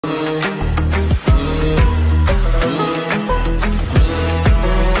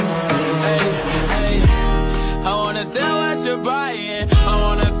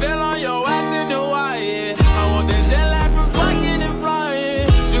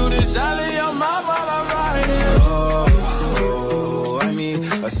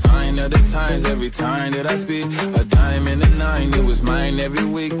eyes every time that I speak. A dime and a nine, it was mine every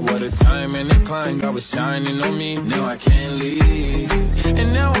week. What a time and a climb, God was shining on me. Now I can't leave,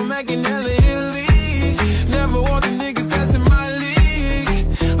 and now I'm making hella Italy. Never want the niggas that's in my league.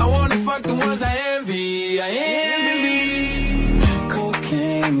 I wanna fuck the ones I envy. I envy.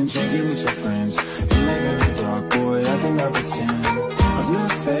 Cocaine and drinking with your friends. You live in the dark, boy, I cannot pretend. I'm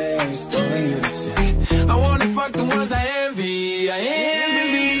not faced, only you to sin. I wanna fuck the ones I envy. I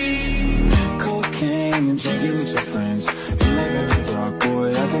envy. Cocaine and drinking with your friends. You live in the dark, boy,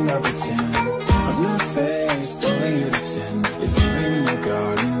 I cannot pretend. I'm not faced, only you to sin. If you've been in your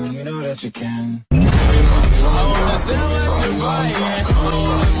garden, you know that you can. Mom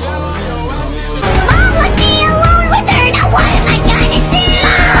left me alone with her, now what am I gonna do?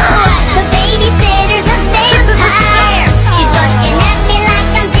 The babysitter's a vampire. She's looking at me like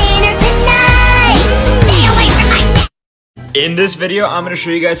I'm dinner tonight. Stay away from my neck. In this video, I'm going to show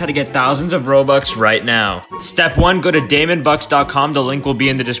you guys how to get thousands of Robux right now. Step 1, go to damonbucks.com, the link will be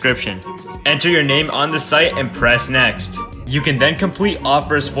in the description. Enter your name on the site and press next. You can then complete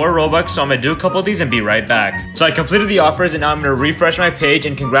offers for Robux, so I'm going to do a couple of these and be right back. So I completed the offers and now I'm going to refresh my page,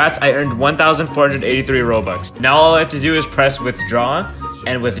 and congrats, I earned 1,483 Robux. Now all I have to do is press withdraw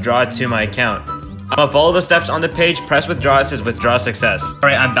and withdraw it to my account. I'm going to follow the steps on the page, press withdraw, it says withdraw success.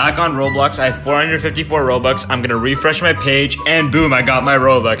 Alright, I'm back on Roblox, I have 454 Robux, I'm going to refresh my page, and boom, I got my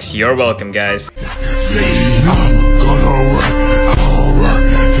Robux. You're welcome, guys.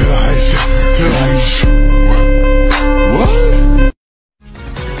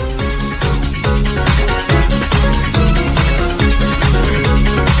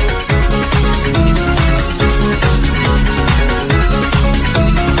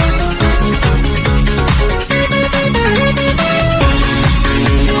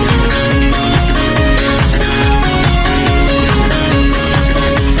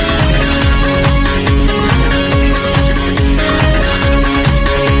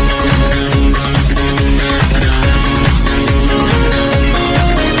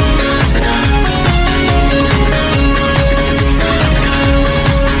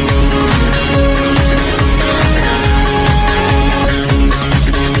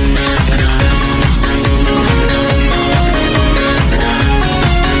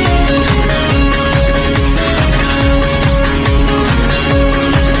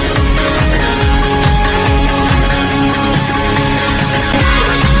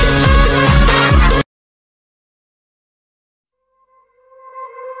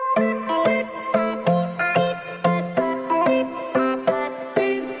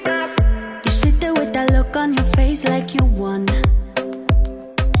 On your face like you won,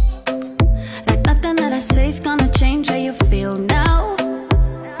 like nothing that I say is gonna change how you feel now.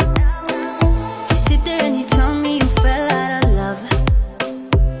 You sit there and you tell me you fell out of love,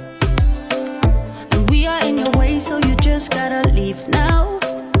 and we are in your way, so you just gotta leave now.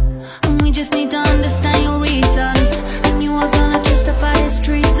 And we just need to understand your reasons, and you are gonna justify this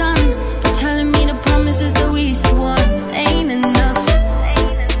treason for telling me the promises that we swore ain't enough.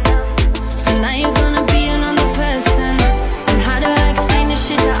 So now you're gonna be another person, and how do I explain this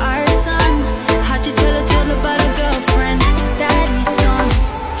shit to our son? How'd you tell a total about a girlfriend that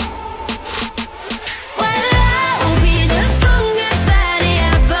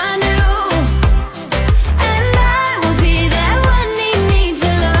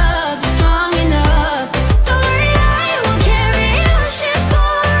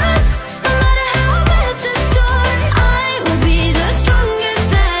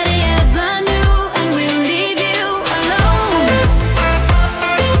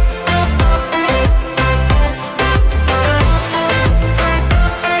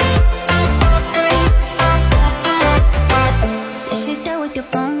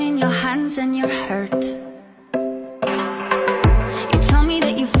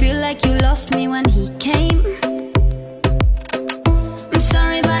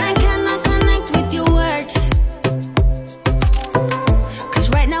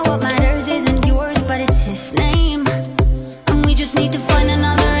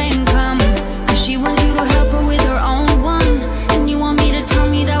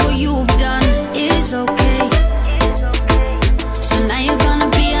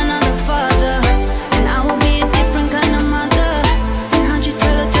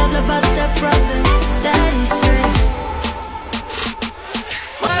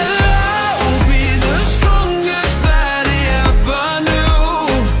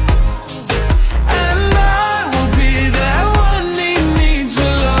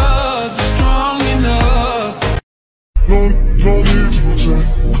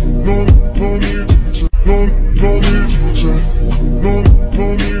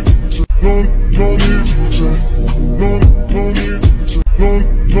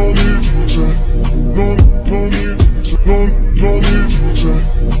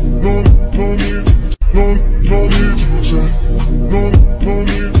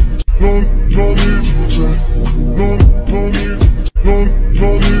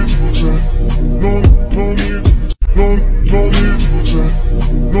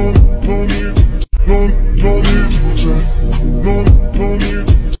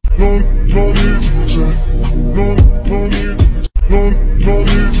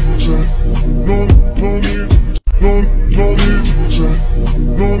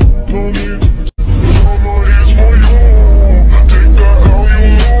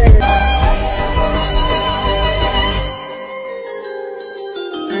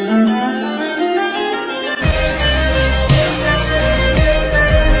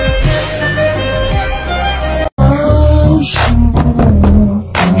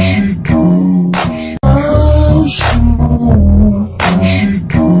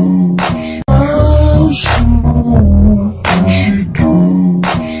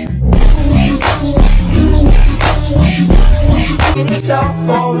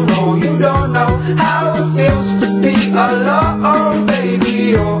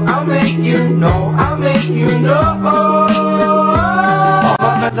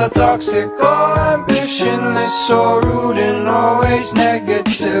are toxic, all ambitionless, so rude and always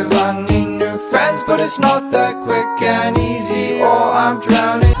negative. I need new friends, but it's not that quick and easy, or I'm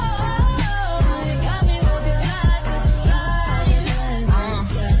drowning.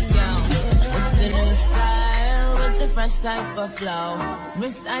 Fresh type of flow,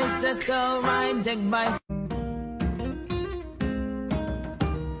 Miss Icicle, ride deck by.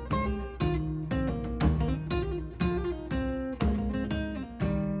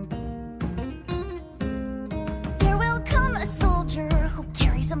 There will come a soldier who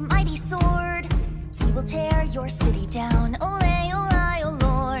carries a mighty sword. He will tear your city down. Olay, olay, oh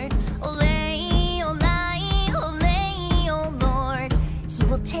Lord. Olay, olay, olay, oh Lord. He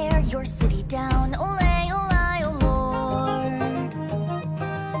will tear your city down. Olay, olay, oh Lord.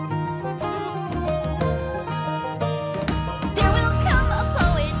 There will come a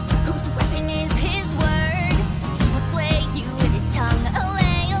poet whose weapon is his word. He will slay you with his tongue.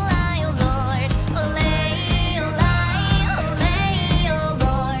 Olay, olay, oh Lord. Olay, olay, olay, oh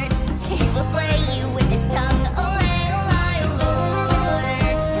Lord. He will slay you with his tongue. Olay, olay, oh Lord.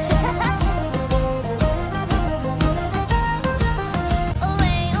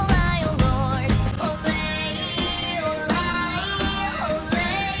 Olay, olay, oh Lord. Olay,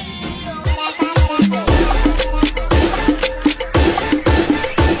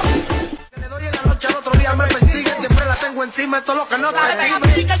 Le doy en la noche al otro día me persigue, siempre la tengo encima, esto es lo que no te digo. La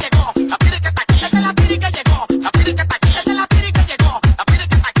pirica llegó, la pirica está aquí, la pirica llegó, la pirica está aquí, la pirica llegó, la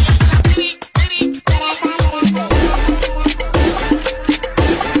pirica está aquí, la pirica.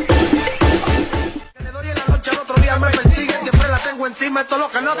 Le doy en la noche al otro día me persigue, siempre la tengo encima, esto es lo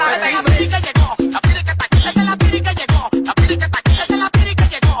que no te digo. La pirica llegó, la pirica está aquí, la pirica llegó, la pirica está aquí, la pirica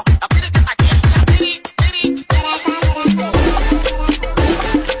llegó, la pirica está aquí, la pirica.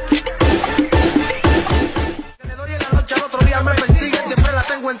 Le doy en la noche al otro día me persigue, siempre la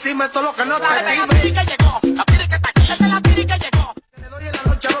tengo encima, esto es lo que no te digo. La pirica llegó, la pirica está aquí, la pirica llegó. Le doy en la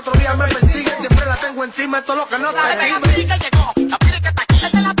noche al otro día me persigue, siempre la tengo encima, esto es lo que no te digo. La pirica llegó, la pirica está aquí,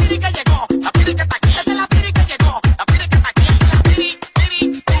 la pirica llegó, la pirica está aquí, la pirica llegó, la pirica está aquí, la pirica.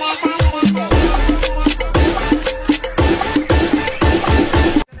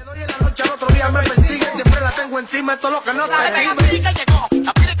 Le doy en la noche al otro día me persigue, siempre la tengo encima, esto es lo que no te digo. La pirica llegó,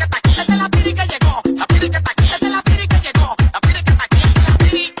 la pirica está aquí, la pirica llegó, la pirica está aquí, la pirica llegó, la pirica está aquí, la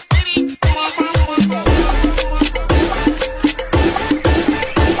pirica.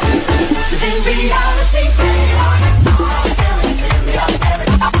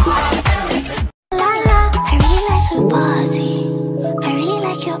 I really like your body. I really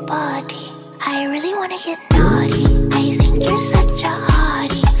like your body. I really wanna get naughty. I think you're such a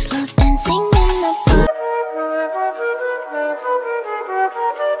hottie. Slow dancing in the bar.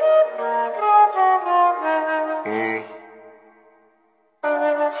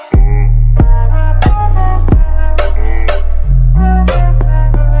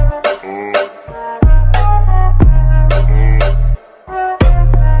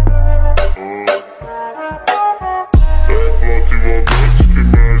 Refletivamente que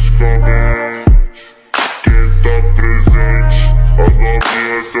mexe com a mente. Quem tá presente, as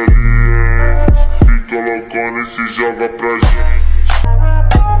novinhas salientes. Fica loucona e se joga pra gente.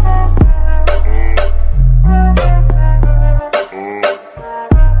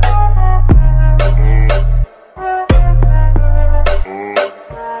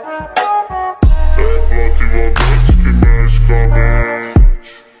 Refletivamente que mexe com a mente.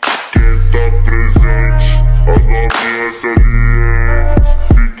 Quem tá presente, as novinhas salientes.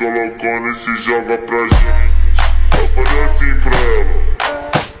 Fica loucona e se joga pra gente. Eu falei assim pra ela.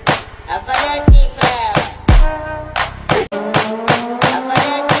 Eu falei assim pra ela. Eu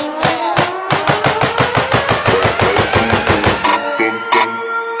falei assim pra ela. Vem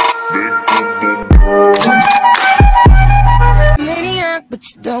com o bumbum. Maniac, but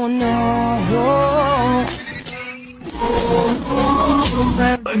you don't know.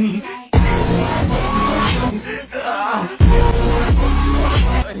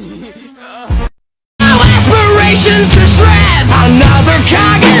 Aspirations to shreds, another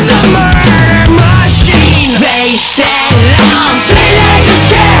cog in the murder machine. They said I'm saying you're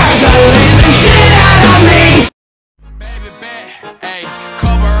scared the living shit out of me. Baby bet, ayy,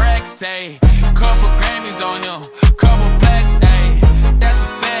 couple racks, ayy, couple Grammys on him, couple plaques, ayy, that's a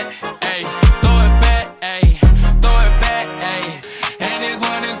fact, ayy, throw it back, ayy, throw it back, ayy, and this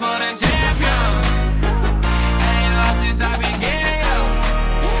one is for the champion. I ain't lost since I began.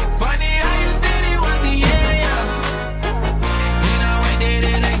 Funny how you said it was the end. Then I went did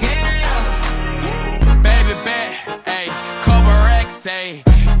it again. Baby bet, ayy, couple racks, ayy,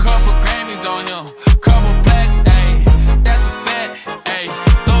 couple Grammys on him, couple plaques, ayy, that's a fact, ayy,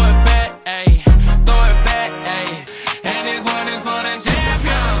 throw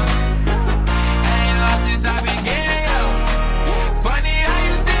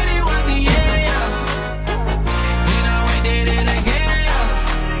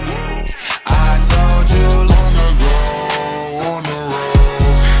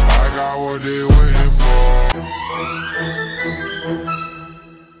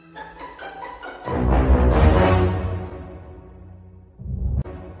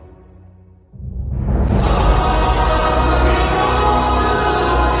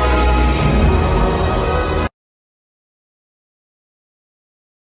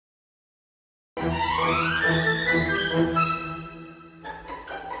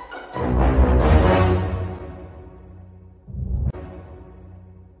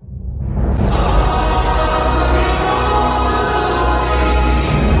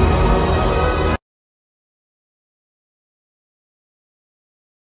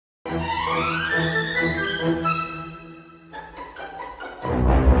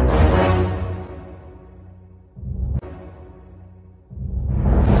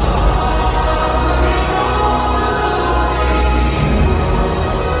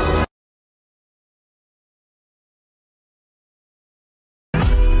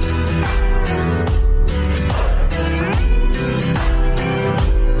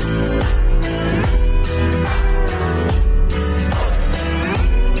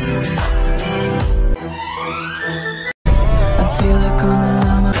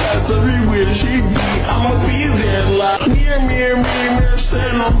Everywhere she be, I'ma be there like mirror,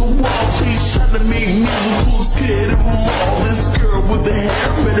 sitting on the wall. She's trying to make me look cool, scared of them all. This girl with the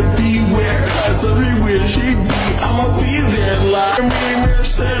hair better beware, cause everywhere she be, I'ma be there like mirror,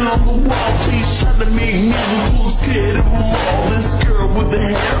 sitting on the wall. She's trying to make me look cool, scared of them all. This girl with the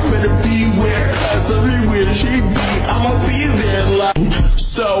hair better beware, cause everywhere she be, I'ma be there like.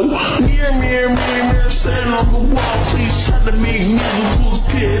 So, mirror, sitting on the wall. She's trying to make me look cool,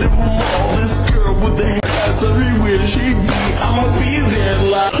 scared of them all. This girl with the hair, cause everywhere she be, I'ma be there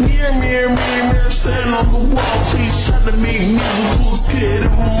like. Mirror, sitting on the wall. She's trying to make me look cool, scared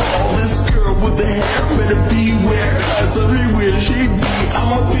of them all. This girl with the hair better beware, cause everywhere she be,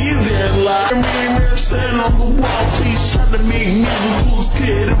 I'ma be there like. Mirror, sitting on the wall. She's trying to make me look cool,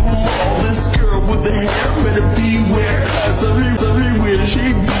 scared of them all. This girl with the hair better beware, cause everywhere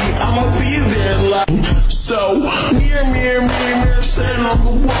she be, I'ma be there like. So, mirror, sitting on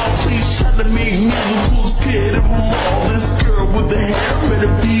the wall. She's trying to make me look cool, scared of them all. This girl with the hair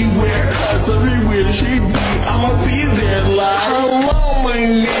better beware, cause everywhere she be, I'ma be there like.